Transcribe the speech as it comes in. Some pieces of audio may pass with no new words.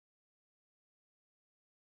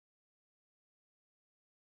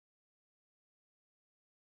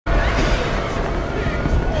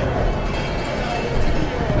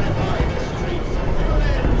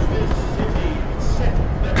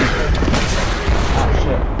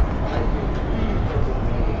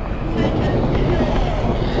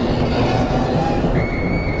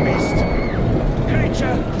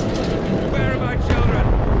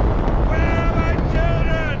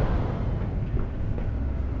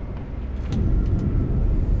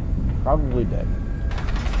Probably dead.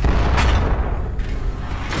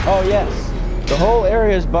 Oh yes, the whole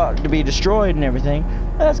area is about to be destroyed and everything.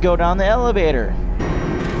 Let's go down the elevator.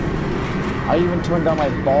 I even turned down my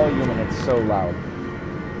volume and it's so loud.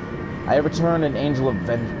 I have returned an angel of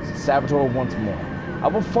vengeance, saboteur once more. I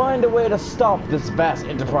will find a way to stop this vast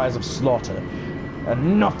enterprise of slaughter.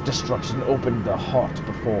 Enough destruction opened the heart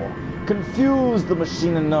before. Confuse the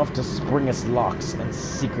machine enough to spring its locks and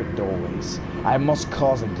secret doorways. I must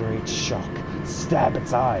cause a great shock. Stab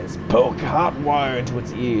its eyes, poke hot wire into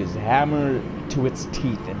its ears, hammer to its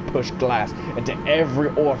teeth, and push glass into every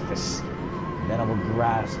orifice. Then I will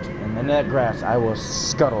grasp, and in that grasp I will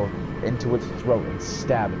scuttle into its throat and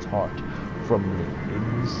stab its heart from the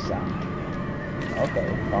inside. Okay,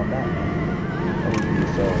 calm down.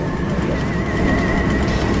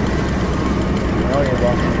 Oh, you're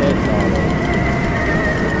watching kids all over.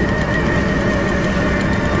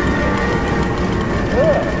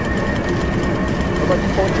 Yeah. What about the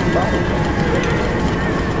poaching body?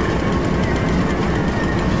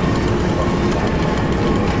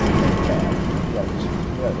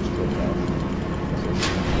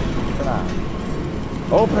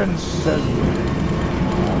 Open sesame.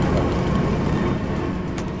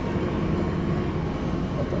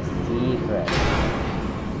 What's a secret?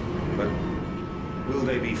 But will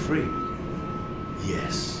they be free?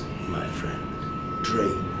 Yes, my friend.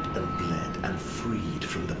 Drained and bled and freed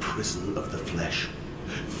from the prison of the flesh.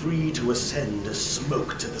 Free to ascend as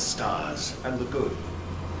smoke to the stars. And the good?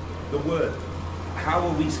 The word? How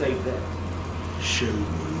will we save them? Show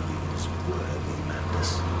me these worthy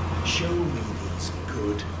madness. Show me these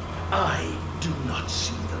good. I do not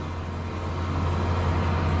see them.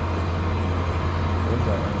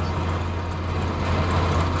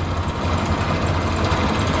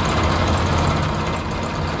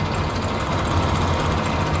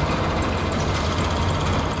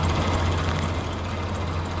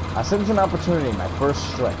 I sense an opportunity in my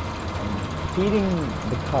first strike, and feeding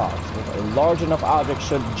the cogs with a large enough object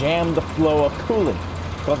should jam the flow of coolant,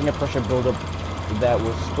 causing a pressure buildup that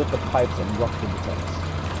will split the pipes and rupture the tanks.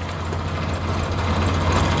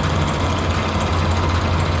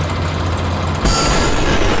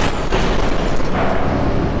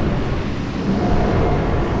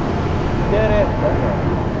 Get it? Okay.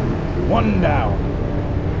 One down.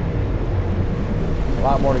 A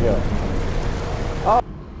lot more to go. Oh.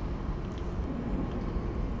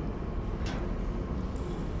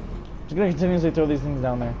 Just gonna continuously throw these things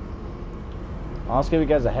down there. I'll just give you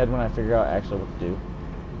guys a head when I figure out actually what to do.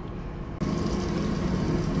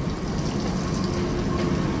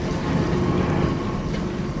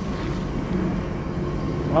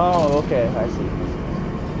 Oh, okay, I see.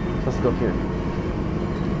 Let's go here.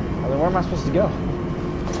 Well, then where am I supposed to go?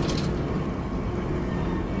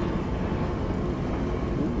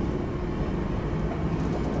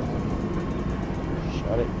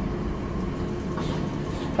 Shut it.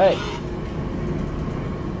 Hey!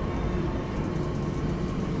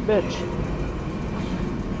 Bitch.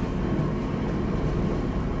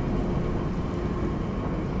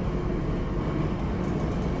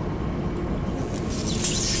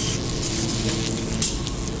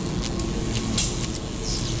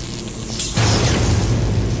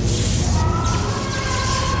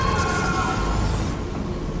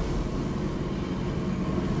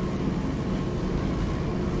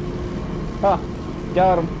 Ah,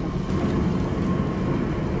 got him.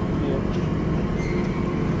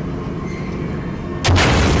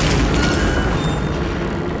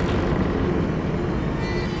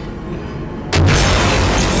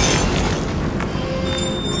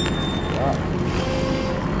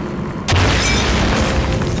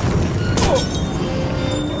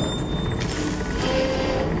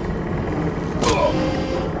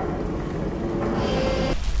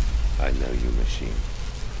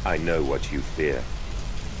 I know what you fear.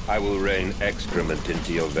 I will rain excrement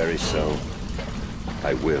into your very soul.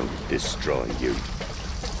 I will destroy you.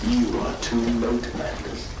 You are too late,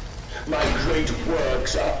 Magnus. My great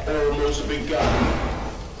works are almost begun.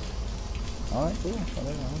 Alright, cool.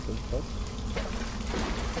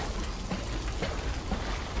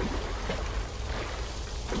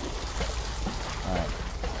 Alright.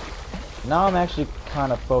 Now I'm actually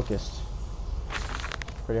kind of focused.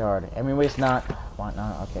 Pretty hard. I mean, wait, it's not. Why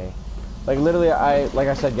not? Okay. Like, literally, like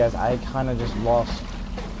I said, guys, I kind of just lost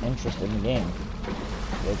interest in the game.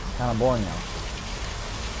 It's kind of boring now.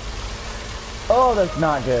 Oh, that's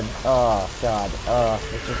not good. Oh, God.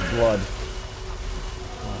 It's just blood.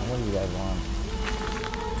 What do you guys want?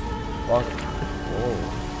 Fuck. Whoa.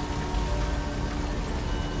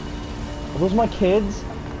 Are those my kids?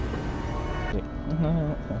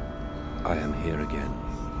 I am here again.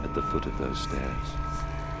 at the foot of those stairs,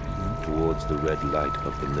 towards the red light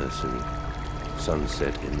of the nursery,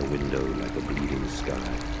 sunset in the window like a bleeding sky,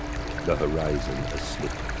 the horizon a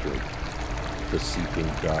slip throat, the seeping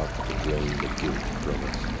dark to drain the guilt from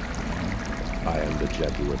us. I am the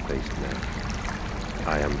jaguar-faced man.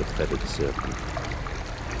 I am the feathered serpent.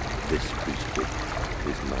 This priesthood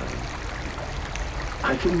is mine.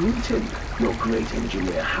 I can meet him, your great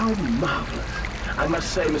engineer. How marvelous. I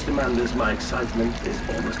must say, Mr. Manders, my excitement is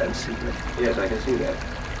almost unseemly. Yes, I can see that.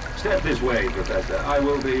 Step this way, Professor. I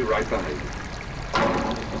will be right behind you.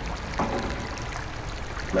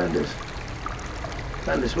 Manders?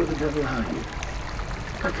 Manders, where the devil are you?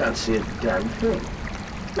 I can't see a damn thing.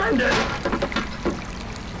 Manders!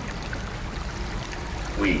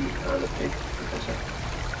 We are the pigs, Professor.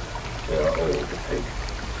 They are all the pigs.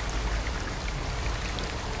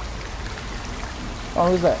 Oh,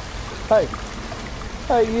 who's that? Hey!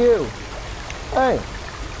 Hey, you! Hey!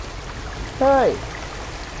 Hey!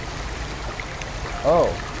 Oh.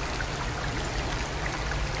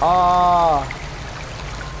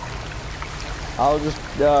 I'll just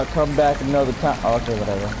come back another time. Oh, okay,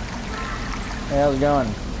 whatever. Hey, how's it going?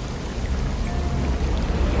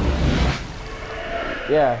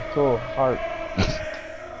 Yeah, cool. Heart.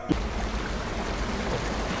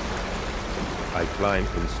 I climb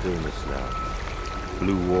in stillness now.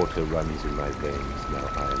 Blue water runs in my veins, now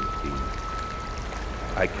I am clean.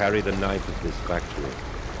 I carry the knife of this factory,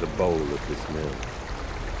 the bowl of this mill.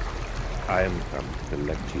 I am come to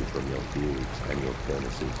collect you from your fields and your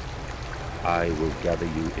furnaces. I will gather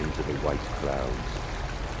you into the white clouds.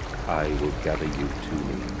 I will gather you to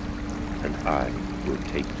me, and I will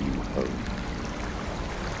take you home.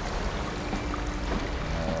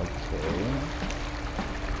 Okay.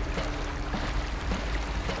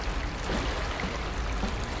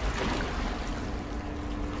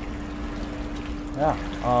 Yeah,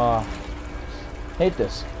 hate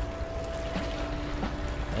this.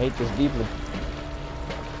 I hate this deeply.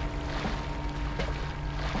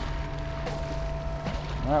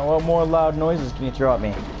 Alright, what more loud noises can you throw at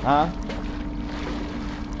me? Huh?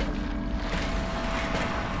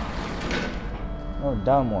 Oh,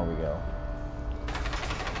 down more we go.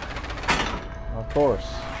 Of course.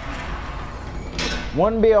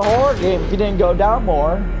 Wouldn't be a horror game if you didn't go down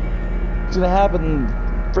more. It's gonna happen.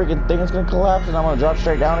 Freaking thing is gonna collapse and I'm gonna drop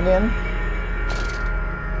straight down again.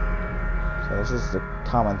 So this is the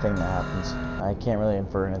common thing that happens. I can't really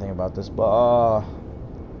infer anything about this, but I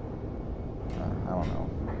don't know.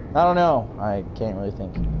 I don't know. I can't really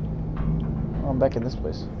think. Oh, I'm back in this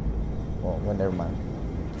place. Well, never mind.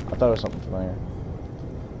 I thought it was something familiar.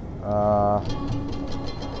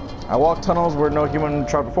 I walked tunnels where no human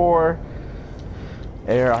trod before.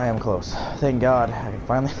 Here I am close. Thank God I can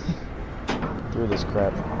finally through this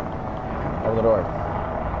crap. Open the door.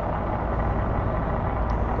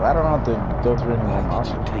 Well, I don't have to go through any more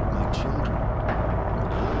monsters. Take my children.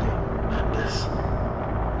 This.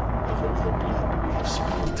 Of all the blood we have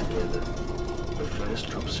spilled together, the first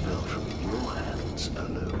drops fell from your hands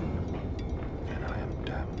alone. Then I am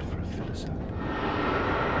damned for a filicide.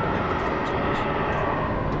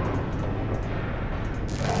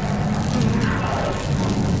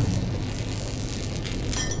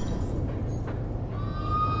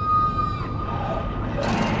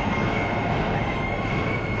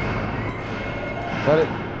 Cut it. I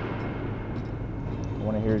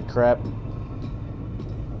want to hear your crap.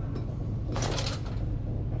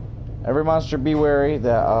 Every monster be wary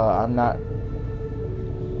that I'm not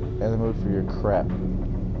in the mood for your crap.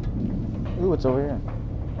 Ooh, what's over here?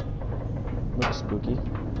 Looks spooky.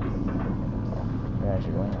 Yeah, I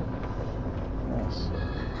should go in. Nice.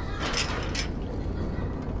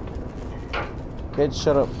 Kids,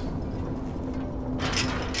 shut up.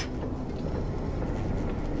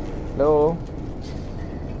 Hello?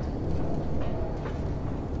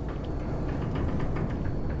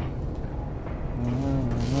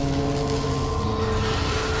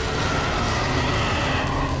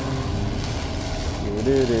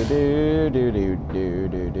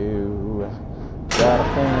 Do. Gotta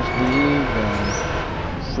finish these and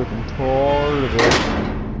sick and tired of it.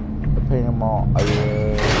 The pain them all. Why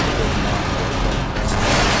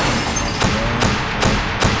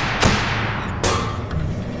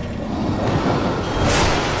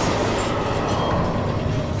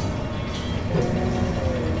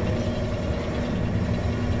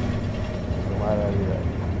did I do that?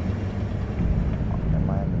 Am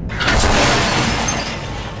I?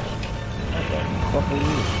 What are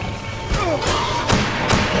you?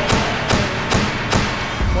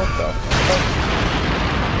 What the fuck?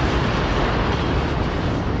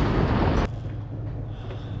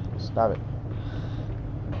 Stop it.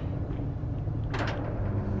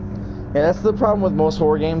 Yeah, that's the problem with most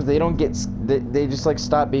horror games. They don't get, they just like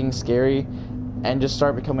stop being scary and just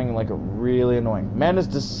start becoming like really annoying. Man is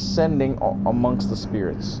descending amongst the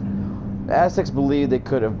spirits. The Aztecs believed they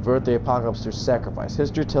could avert the apocalypse through sacrifice.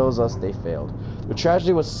 History tells us they failed. The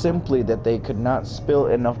tragedy was simply that they could not spill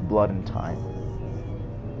enough blood in time.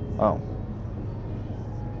 Oh.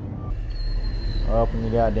 Open the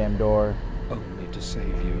goddamn door. Only to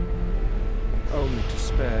save you. Only to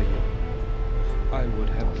spare you. I would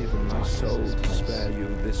have given my soul to spare you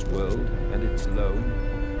this world and its loan.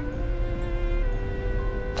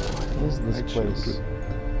 What is this place? Children,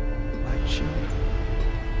 my children.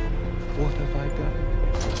 What have I done?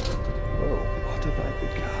 Whoa. What have I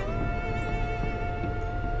become?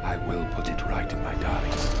 I will put it right in my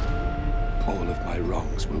darlings. All of my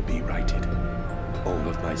wrongs will be righted. All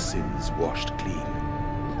of my sins washed clean.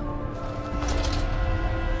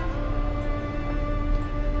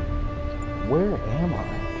 Where am I?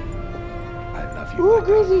 I love you. Ooh,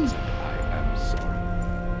 Grizzy! I am sorry.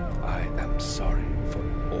 I am sorry for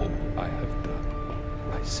all I have done.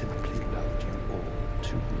 I simply loved you all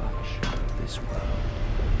too much of this world.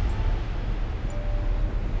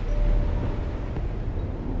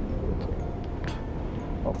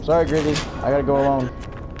 Oh, sorry, Grizzy. I gotta go alone.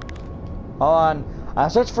 Hold on. I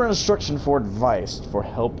searched for instruction for advice, for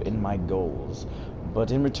help in my goals.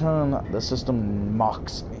 But in return, the system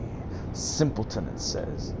mocks me. Simpleton, it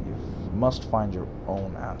says. You must find your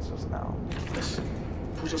own answers now. Listen,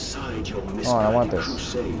 put aside your Oh, I want misguided this.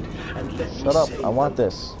 crusade and let me Shut up. say I want that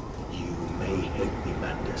this. You may hate me,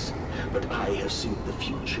 Mandus, but I have seen the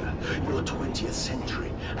future, your 20th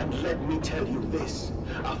century, and let me tell you this,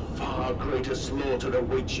 a far greater slaughter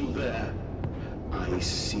awaits you there. I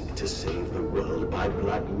seek to save the world by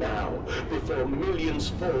blood now, before millions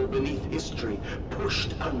fall beneath history,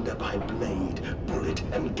 pushed under by blade, bullet,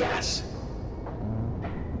 and gas.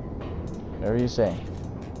 Whatever you say.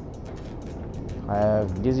 I have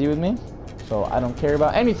Gizzy with me, so I don't care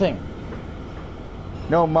about anything.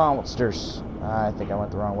 No monsters. I think I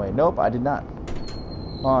went the wrong way. Nope, I did not.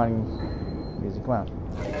 Come on, Gizzy, come on.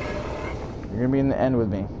 You're gonna be in the end with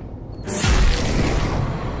me.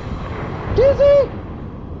 Gizzy!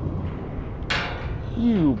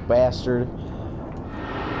 You bastard.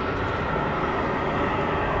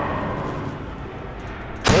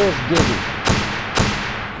 Where's Gizzy?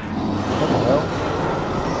 What the hell?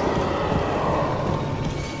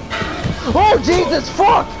 Oh, Jesus,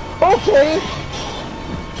 fuck! Okay!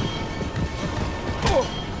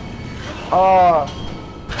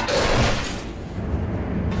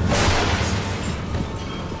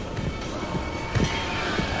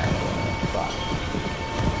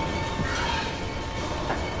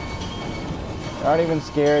 You're not even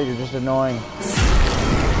scared, you're just annoying.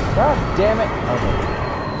 God damn it! Okay.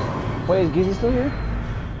 Wait, is Gizzy still here?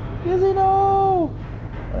 Gizzy, no!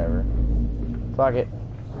 Whatever. Fuck it.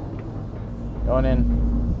 Going in.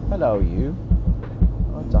 Hello, you.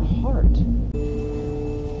 Oh, it's a heart.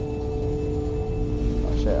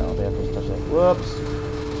 Oh shit, I don't think I'm supposed to touch that. Whoops.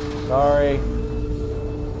 Sorry.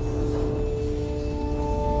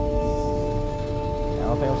 Yeah, I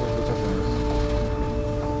don't think I'm supposed to be touching this.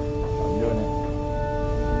 I'm doing it.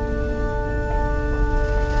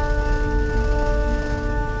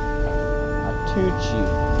 I toot you.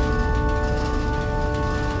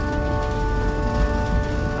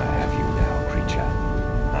 I have you now, creature.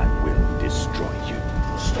 I will destroy you.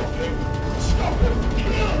 Stop him! Stop him!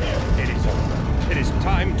 Kill him! It is over. It is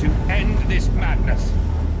time to end this madness.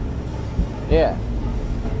 Yeah.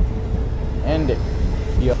 End it.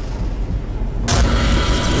 Yo.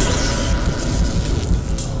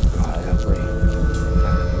 I have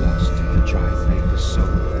lost the giant made the soul of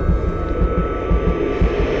the world.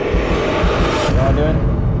 You know what I'm doing?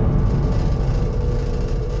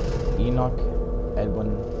 Enoch,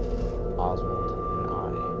 Edwin, Oswald,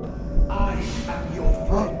 and I am your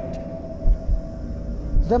friend.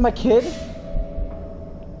 I. Is that my kid?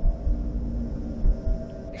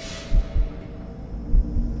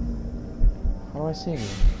 How do I save you?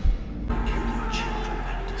 Kill your children,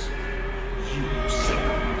 Mandus. You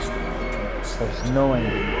sacrifice them. First knowing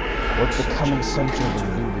what the coming century will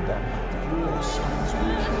do to them. Your sons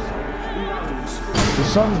will drown. Your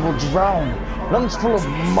sons will drown, lungs full of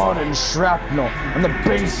mud and shrapnel on the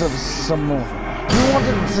banks of Samu. You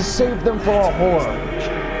wanted to save them for a horror.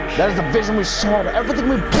 That is the vision we shared, everything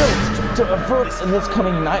we built to avert this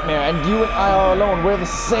coming nightmare, and you and I are alone. We're the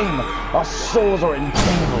same. Our souls are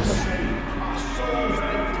entangled.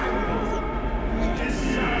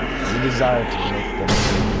 We desire to make them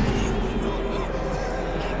free.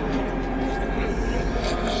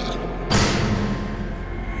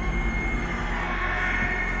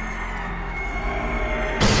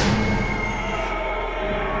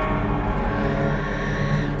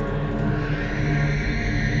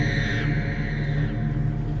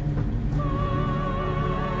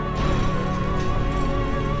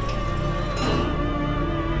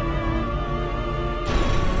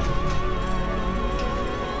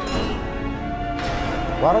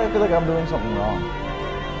 Why do I feel like I'm doing something wrong?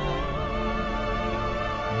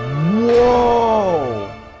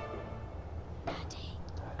 Whoa!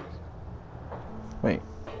 Wait,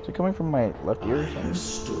 is it coming from my left ear or I have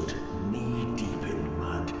stood knee-deep in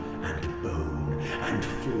mud and bone and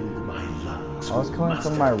filled my lungs. Oh, it's with coming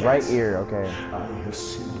from mustard my right gas. ear, okay. I have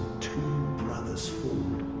seen 2 brothers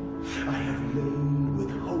fall. I have lain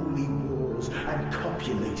with holy wars and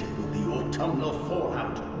copulated with the autumnal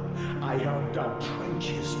fallout. I have dug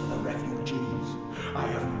trenches for the refugees. I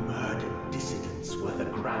have murdered dissidents where the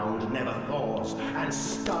ground never thaws and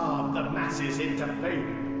starved the masses into faith.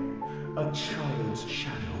 A child's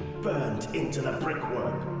shadow burnt into the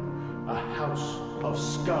brickwork. A house of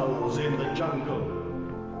skulls in the jungle.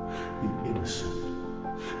 The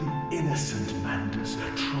innocent Mandus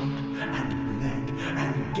trod and bled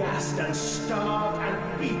and gassed and starved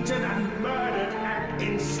and beaten and murdered and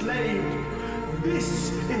enslaved.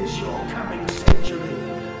 This is your coming century.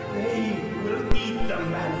 They will eat the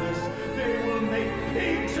Mandus. They will make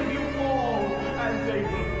pigs of you all, and they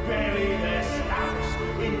will bury their snouts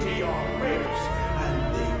into your ribs, and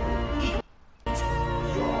they will eat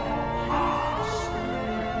your hearts.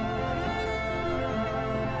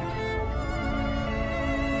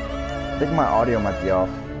 I think my audio might be off.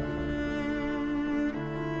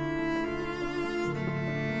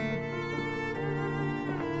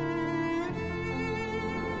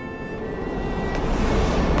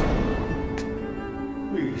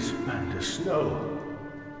 Please, Mandus, no.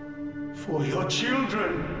 For your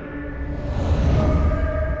children.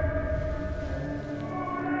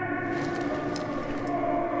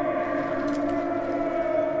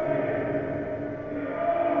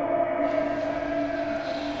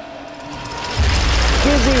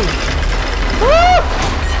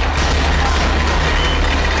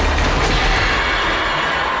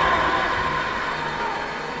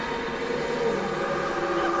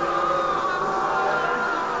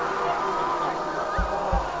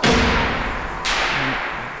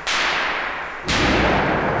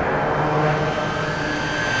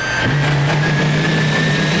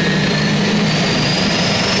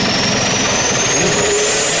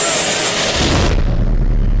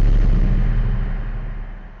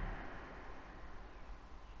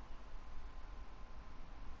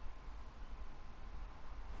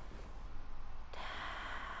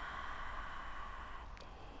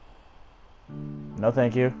 No,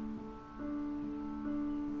 thank you.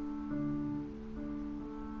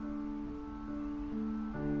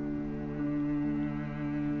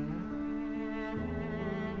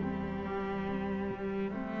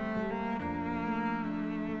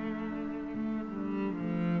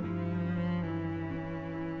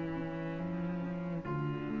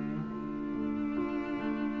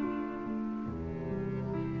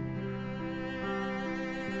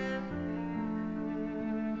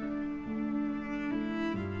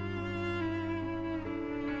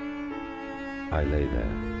 I lay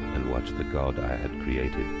there and watched the god I had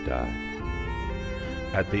created die.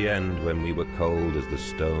 At the end, when we were cold as the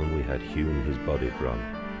stone we had hewn his body from,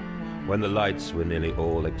 when the lights were nearly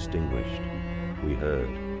all extinguished, we heard,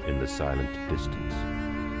 in the silent distance,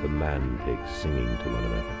 the man-pigs singing to one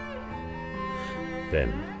another.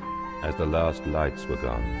 Then, as the last lights were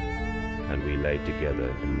gone, and we lay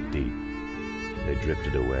together in the deep, they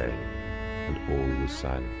drifted away, and all was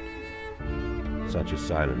silent. Such a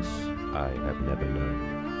silence I have never known.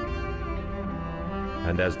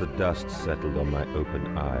 And as the dust settled on my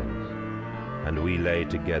open eyes, and we lay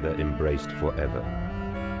together embraced forever,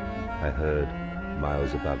 I heard,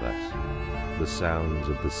 miles above us, the sounds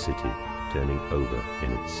of the city turning over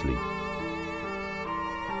in its sleep.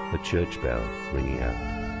 A church bell ringing out,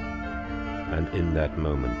 and in that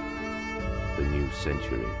moment, the new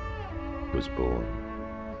century was born.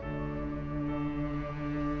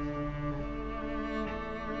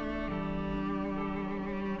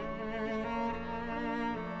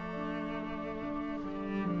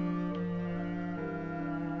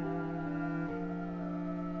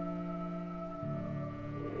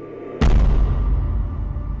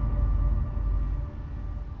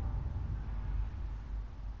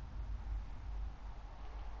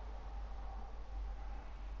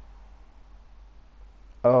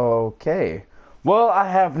 Okay. Well, I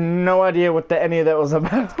have no idea what any of that was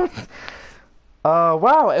about.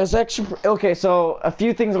 Wow, it was actually... Okay, so a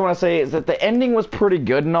few things I want to say is that the ending was pretty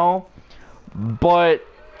good and all, but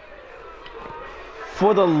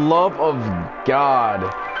for the love of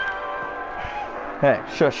God... Hey,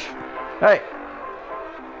 shush. Hey!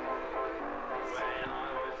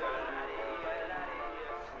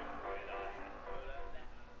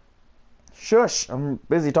 Shush, I'm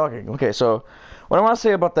busy talking. Okay, so what I want to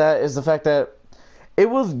say about that is the fact that it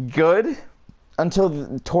was good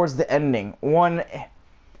until towards the ending.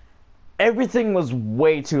 Everything was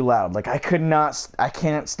way too loud. Like, I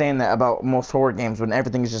can't stand that about most horror games, when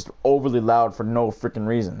everything is just overly loud for no freaking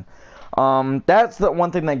reason. That's the one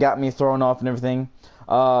thing that got me thrown off and everything.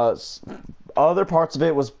 Other parts of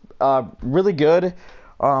it was really good.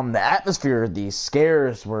 The atmosphere, the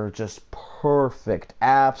scares were just perfect,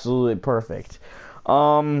 absolutely perfect.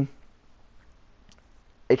 It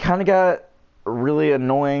kind of got really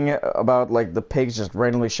annoying about, like, the pigs just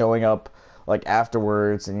randomly showing up, like,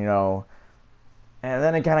 afterwards, and, you know, and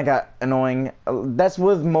then it kind of got annoying. That's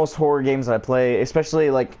with most horror games that I play,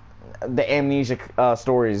 especially, like, the amnesia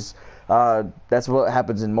stories. That's what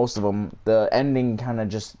happens in most of them. The ending kind of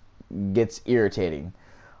just gets irritating.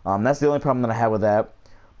 That's the only problem that I have with that.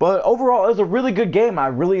 But overall, it was a really good game. I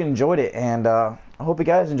really enjoyed it, and I hope you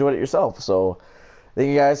guys enjoyed it yourself. So, thank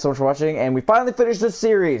you guys so much for watching, and we finally finished this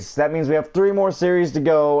series. That means we have 3 more series to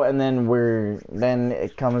go, and then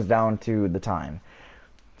it comes down to the time.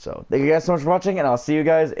 So, thank you guys so much for watching, and I'll see you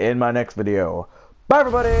guys in my next video. Bye,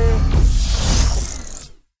 everybody!